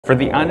For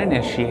the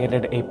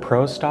uninitiated, a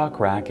pro stock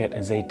racket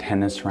is a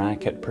tennis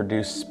racket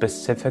produced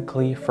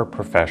specifically for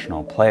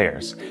professional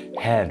players.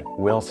 Head,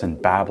 Wilson,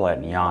 Babolat,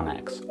 and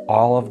Yonex,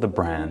 all of the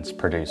brands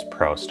produce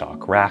pro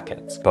stock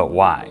rackets. But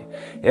why?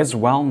 It's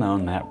well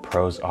known that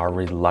pros are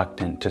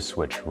reluctant to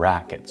switch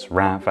rackets.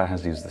 Rafa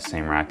has used the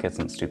same racket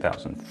since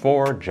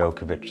 2004,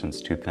 Djokovic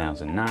since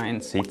 2009,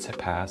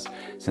 Tsitsipas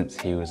since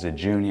he was a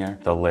junior,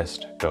 the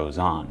list goes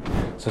on.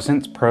 So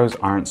since pros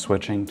aren't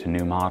switching to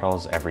new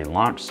models every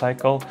launch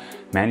cycle,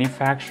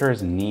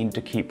 manufacturers need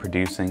to keep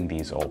producing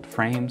these old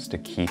frames to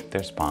keep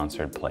their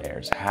sponsored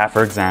players happy.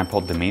 For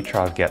example,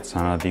 Dimitrov gets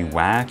some of the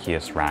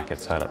wackiest racket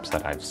setups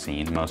that I've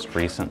seen. Most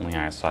recently,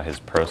 I saw his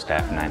Pro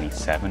Staff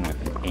 97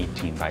 with an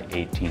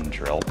 18x18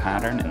 drill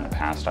pattern. In the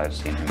past, I've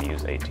seen him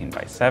use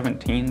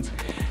 18x17s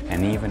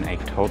and even a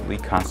totally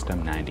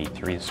custom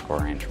 93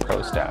 square inch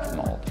Pro Staff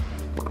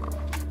mold.